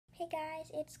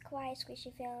guys, it's Kawaii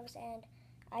Squishy Films, and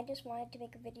I just wanted to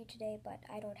make a video today, but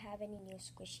I don't have any new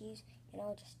squishies,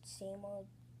 just same old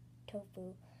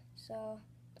tofu. So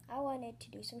I wanted to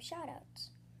do some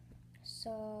shoutouts.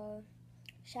 So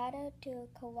shout out to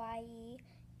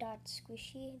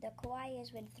Kawaii.Squishy. The Kawaii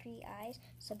is with 3 eyes.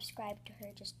 Subscribe to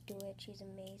her, just do it, she's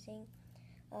amazing.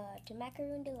 To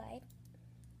Macaroon Delight,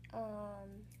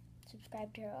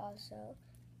 subscribe to her also.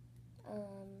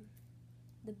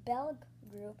 The Belg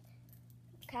Group,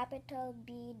 capital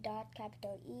B dot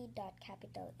capital E dot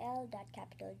capital L dot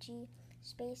capital G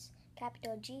space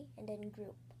capital G and then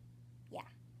group. Yeah.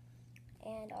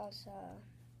 And also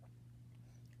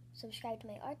subscribe to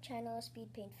my art channel,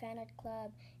 Speed Paint Fan Art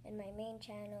Club, and my main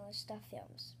channel, Stuff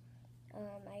Films.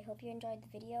 I hope you enjoyed the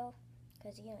video,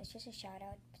 because it's just a shout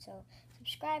out. So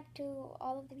subscribe to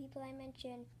all of the people I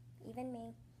mentioned, even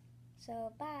me.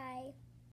 So bye.